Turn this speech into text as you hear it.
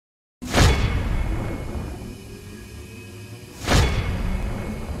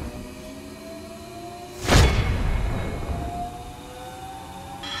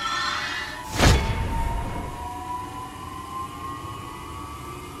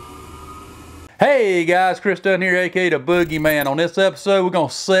Hey guys, Chris Dunn here, aka the Boogie Man. On this episode, we're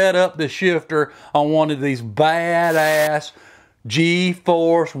gonna set up the shifter on one of these badass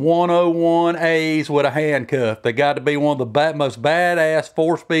G-Force 101As with a handcuff. They got to be one of the most badass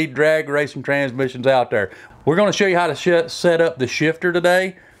 4-speed drag racing transmissions out there. We're gonna show you how to set up the shifter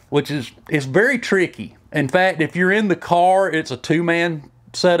today, which is very tricky. In fact, if you're in the car, it's a two-man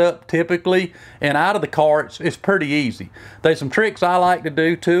setup typically, and out of the car, it's pretty easy. There's some tricks I like to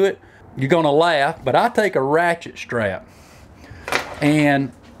do to it. You're gonna laugh, but I take a ratchet strap,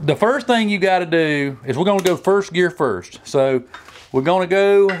 and the first thing you got to do is we're gonna go first gear first. So we're gonna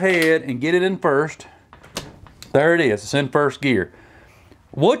go ahead and get it in first. There it is, it's in first gear.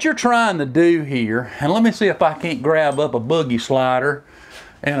 What you're trying to do here, and let me see if I can't grab up a boogie slider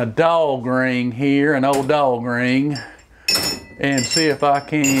and a dog ring here, an old dog ring, and see if I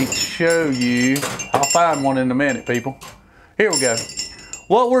can't show you. I'll find one in a minute, people. Here we go.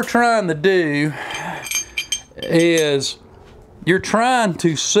 What we're trying to do is you're trying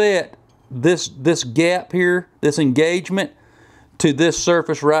to set this gap here, this engagement, to this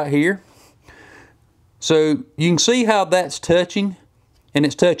surface right here. So you can see how that's touching, and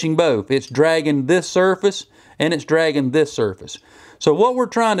it's touching both. It's dragging this surface and it's dragging this surface. So what we're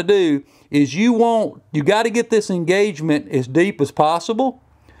trying to do is you got to get this engagement as deep as possible,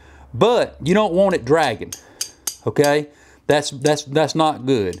 but you don't want it dragging, okay? That's not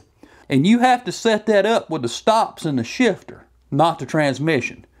good. And you have to set that up with the stops in the shifter, not the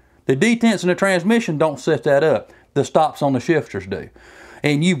transmission. The detents in the transmission don't set that up. The stops on the shifters do.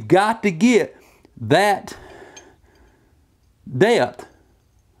 And you've got to get that depth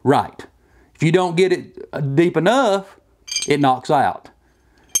right. If you don't get it deep enough, it knocks out.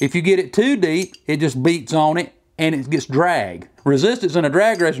 If you get it too deep, it just beats on it and it gets drag. Resistance in a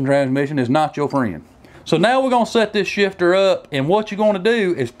drag racing transmission is not your friend. So now we're going to set this shifter up, and what you're going to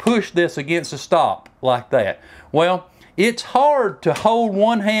do is push this against the stop like that. Well, it's hard to hold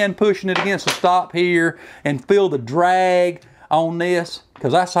one hand pushing it against the stop here and feel the drag on this,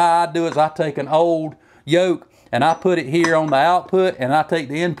 because that's how I do it. I take an old yoke and I put it here on the output, and I take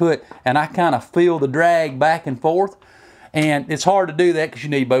the input and I kind of feel the drag back and forth, and it's hard to do that because you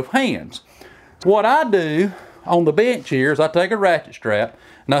need both hands. What I do on the bench here is I take a ratchet strap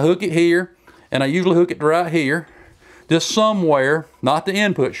and I hook it here, and I usually hook it right here, just somewhere, not the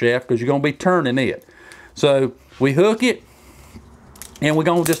input shaft, because you're going to be turning it. So we hook it, and we're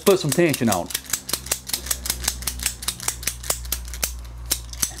going to just put some tension on it.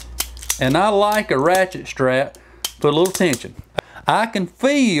 And I like a ratchet strap, put a little tension. I can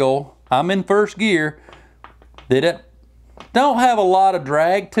feel, I'm in first gear, that it don't have a lot of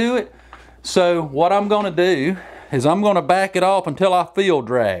drag to it. So what I'm going to do is I'm going to back it off until I feel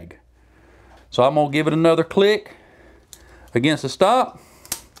drag. So I'm going to give it another click against the stop,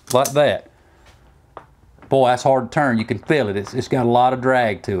 like that. Boy, that's hard to turn. You can feel it. It's got a lot of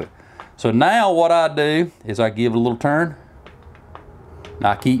drag to it. So now what I do is I give it a little turn. And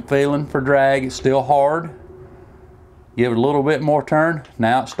I keep feeling for drag. It's still hard. Give it a little bit more turn.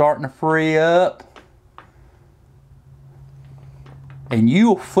 Now it's starting to free up. And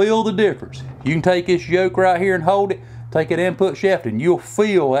you'll feel the difference. You can take this yoke right here and hold it. Take it input shaft, and you'll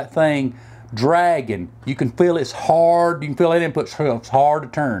feel that thing dragging. You can feel it's hard. You can feel that input, it's hard to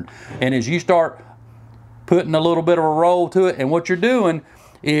turn. And as you start putting a little bit of a roll to it, and what you're doing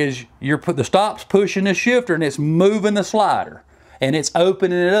is the stop's pushing the shifter and it's moving the slider, and it's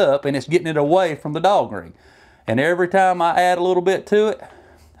opening it up and it's getting it away from the dog ring. And every time I add a little bit to it,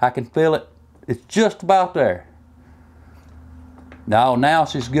 I can feel it. It's just about there. Now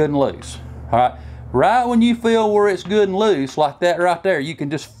it's just good and loose. All right, right when you feel where it's good and loose, like that right there, you can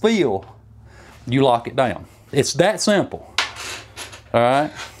just feel. You lock it down. It's that simple. All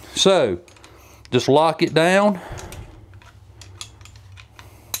right, so just lock it down.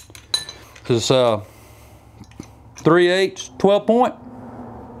 This is 3/8 12 point.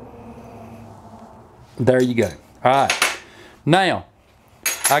 There you go. All right, now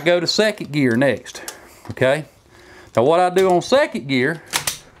I go to second gear next. Okay, now what I do on second gear,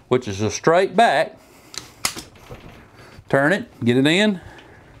 which is a straight back, turn it, get it in.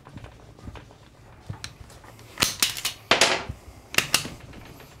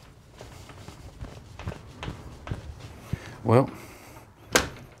 Well,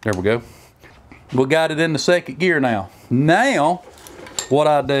 there we go. We got it in the second gear now. Now, what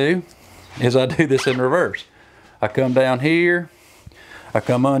I do is I do this in reverse. I come down here, I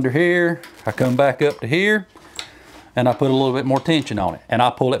come under here, I come back up to here, and I put a little bit more tension on it, and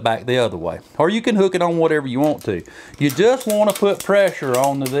I pull it back the other way. Or you can hook it on whatever you want to. You just want to put pressure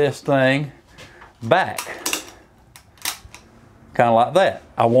onto this thing back. kind of like that.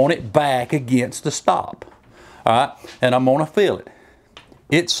 I want it back against the stop. All right, and I'm gonna feel it.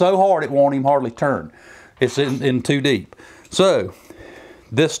 It's so hard it won't even hardly turn. It's in too deep. So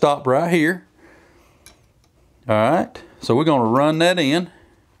this stop right here. All right, so we're gonna run that in.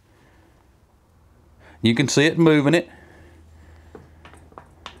 You can see it moving it.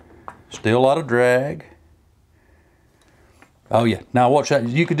 Still a lot of drag. Oh yeah, now watch that.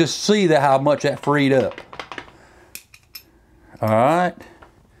 You can just see that how much that freed up. All right.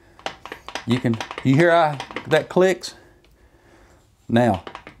 You hear how that clicks? Now,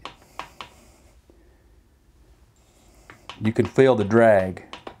 you can feel the drag.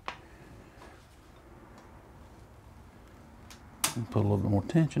 Put a little bit more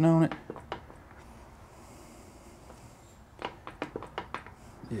tension on it.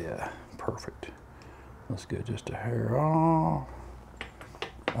 Yeah, perfect. Let's get just a hair off.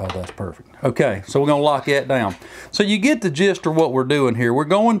 Oh, that's perfect. Okay, so we're gonna lock that down. So you get the gist of what we're doing here. We're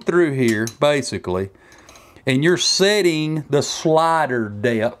going through here, basically, and you're setting the slider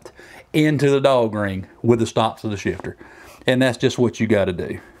depth into the dog ring with the stops of the shifter. And that's just what you gotta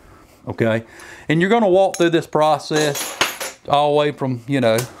do, okay? And you're gonna walk through this process all the way from, you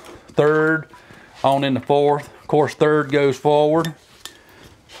know, third on into fourth. Of course, third goes forward.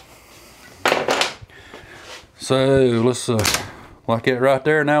 So let's lock it right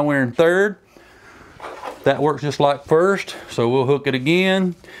there. Now we're in third. That works just like first. So we'll hook it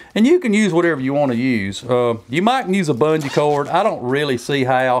again. And you can use whatever you want to use. You might use a bungee cord. I don't really see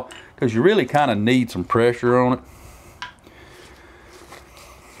how, because you really kind of need some pressure on it.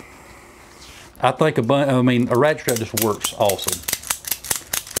 I think a ratchet strap just works awesome.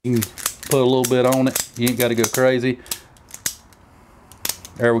 You can put a little bit on it. You ain't got to go crazy.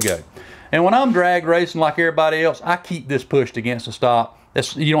 There we go. And when I'm drag racing like everybody else, I keep this pushed against the stop.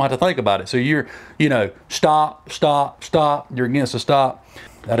 You don't have to think about it. So you're, you know, stop, stop, stop. You're against the stop.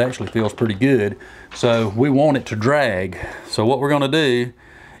 That actually feels pretty good. So we want it to drag. So what we're gonna do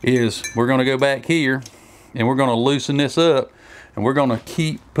is we're gonna go back here and we're gonna loosen this up and we're gonna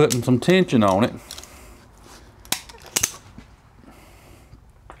keep putting some tension on it.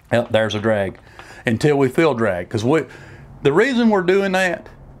 Yep, there's a drag until we feel drag. Because the reason we're doing that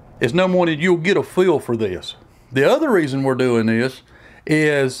is no more than you'll get a feel for this. The other reason we're doing this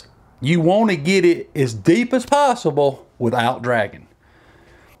is you want to get it as deep as possible without dragging.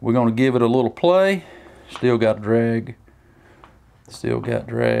 We're going to give it a little play. Still got drag. Still got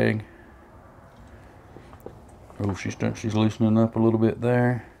drag. Oh, she's loosening up a little bit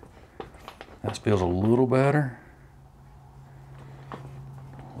there. That feels a little better.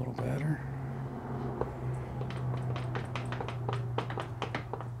 A little better.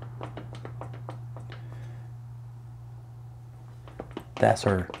 That's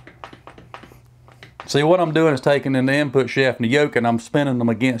her. See, what I'm doing is taking in the input shaft and the yoke and I'm spinning them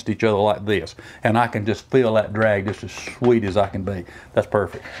against each other like this. And I can just feel that drag just as sweet as I can be. That's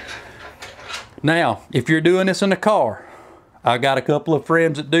perfect. Now, if you're doing this in the car, I got a couple of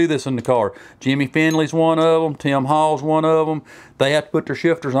friends that do this in the car. Jimmy Finley's one of them. Tim Hall's one of them. They have to put their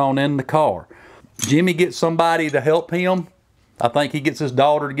shifters on in the car. Jimmy gets somebody to help him. I think he gets his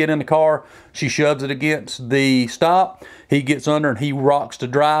daughter to get in the car. She shoves it against the stop. He gets under and he rocks the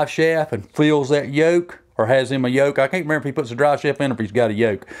drive shaft and feels that yoke, or has him a yoke. I can't remember if he puts the drive shaft in or if he's got a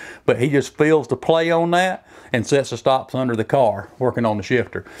yoke. But he just feels the play on that and sets the stops under the car, working on the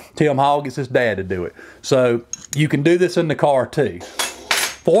shifter. Tim Hall gets his dad to do it. So you can do this in the car too.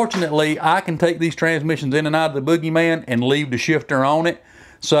 Fortunately, I can take these transmissions in and out of the Boogie Man and leave the shifter on it.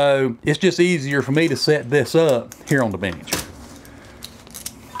 So it's just easier for me to set this up here on the bench.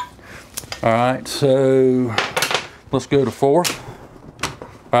 All right, so let's go to fourth.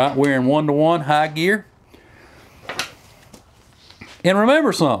 All right, we're in 1-to-1 high gear. And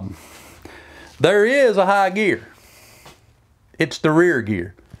remember something, there is a high gear. It's the rear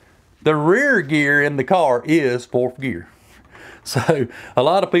gear. The rear gear in the car is fourth gear. So a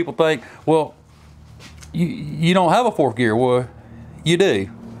lot of people think, well, you don't have a fourth gear. Well, you do.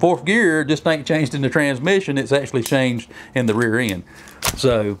 Fourth gear just ain't changed in the transmission, it's actually changed in the rear end.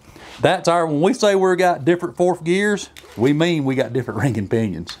 So that's when we say we've got different fourth gears, we mean we got different ring and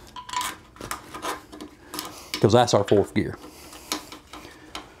pinions. Because that's our fourth gear.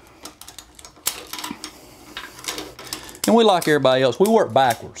 And we, like everybody else, we work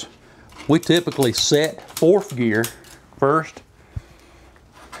backwards. We typically set fourth gear first.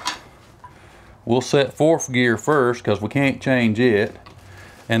 We'll set fourth gear first because we can't change it.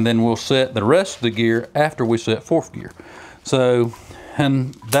 And then we'll set the rest of the gear after we set fourth gear. So,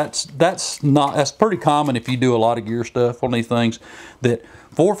 and that's pretty common if you do a lot of gear stuff on these things, that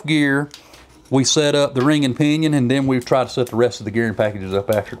fourth gear we set up the ring and pinion, and then we try to set the rest of the gearing packages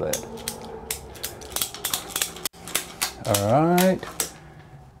up after that. All right.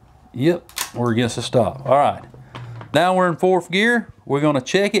 Yep, we're against the stop. All right. Now we're in 4th gear. We're gonna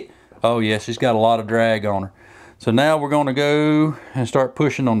check it. Oh yeah, she's got a lot of drag on her. So now we're gonna go and start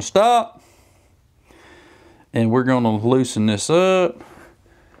pushing on the stop. And we're gonna loosen this up.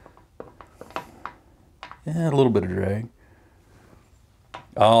 Yeah, a little bit of drag.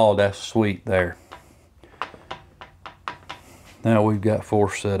 Oh, that's sweet there. Now we've got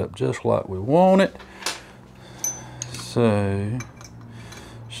force set up just like we want it. So,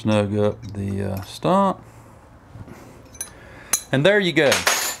 snug up the stomp. And there you go.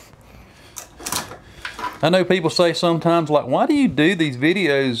 I know people say sometimes, like, why do you do these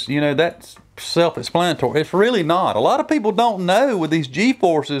videos? You know, that's self-explanatory. It's really not. A lot of people don't know with these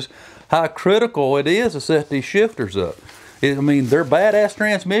G-forces how critical it is to set these shifters up. I mean, they're badass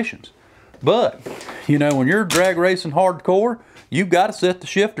transmissions. But, you know, when you're drag racing hardcore, you've got to set the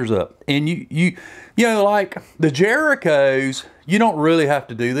shifters up. And you know, like the Jerichos, you don't really have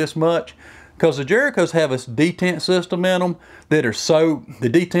to do this much, because the Jerichos have a detent system in them that are so, the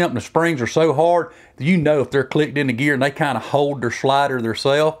detent and the springs are so hard, you know if they're clicked into gear, and they kind of hold their slider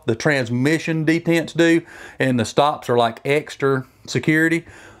themselves. The transmission detents do, and the stops are like extra security.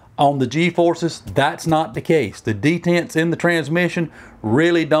 On the G-forces, that's not the case. The detents in the transmission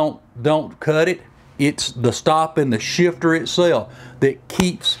really don't cut it. It's the stop and the shifter itself that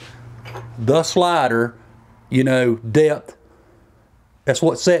keeps the slider, you know, depth. That's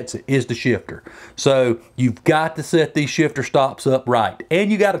what sets it, is the shifter. So you've got to set these shifter stops up right.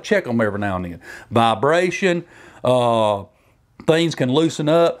 And you got to check them every now and then. Vibration, things can loosen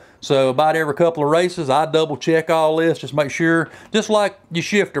up. So about every couple of races, I double check all this, just make sure, just like your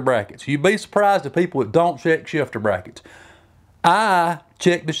shifter brackets. You'd be surprised at people that don't check shifter brackets. I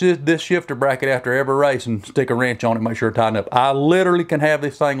check this shifter bracket after every race and stick a wrench on it, make sure it's tightened up. I literally can have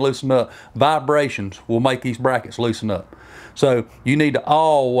this thing loosen up. Vibrations will make these brackets loosen up. So you need to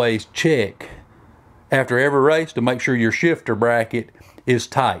always check after every race to make sure your shifter bracket is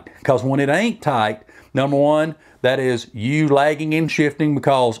tight. Because when it ain't tight, number one, that is you lagging and shifting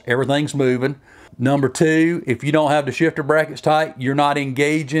because everything's moving. Number two, if you don't have the shifter brackets tight, you're not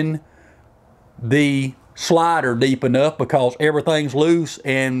engaging the slider deep enough because everything's loose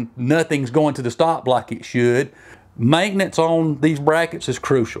and nothing's going to the stop like it should. Maintenance on these brackets is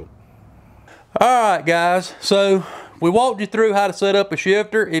crucial. All right, guys, so we walked you through how to set up a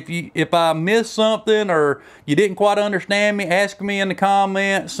shifter. If I missed something or you didn't quite understand me, ask me in the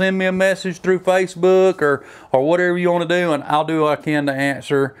comments, send me a message through Facebook or whatever you want to do, and I'll do what I can to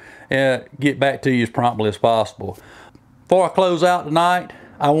answer and get back to you as promptly as possible. Before I close out tonight,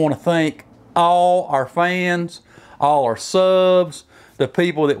 I want to thank all our fans, all our subs, the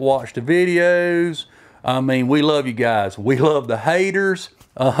people that watch the videos. I mean, we love you guys. We love the haters.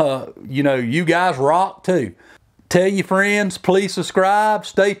 You know, you guys rock too. Tell your friends, please subscribe.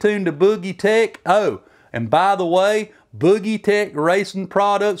 Stay tuned to Boogie Tech. Oh, and by the way, Boogie Tech Racing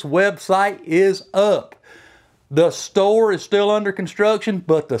Products website is up. The store is still under construction,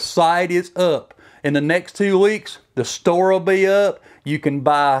 but the site is up. In the next 2 weeks, the store will be up. You can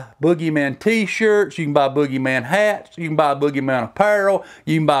buy Boogie Man t-shirts, you can buy Boogie Man hats, you can buy Boogie Man apparel,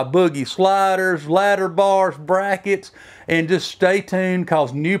 you can buy Boogie sliders, ladder bars, brackets, and just stay tuned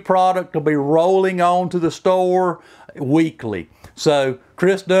because new product will be rolling onto the store weekly. So,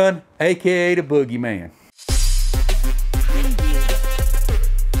 Chris Dunn, aka the Boogie Man.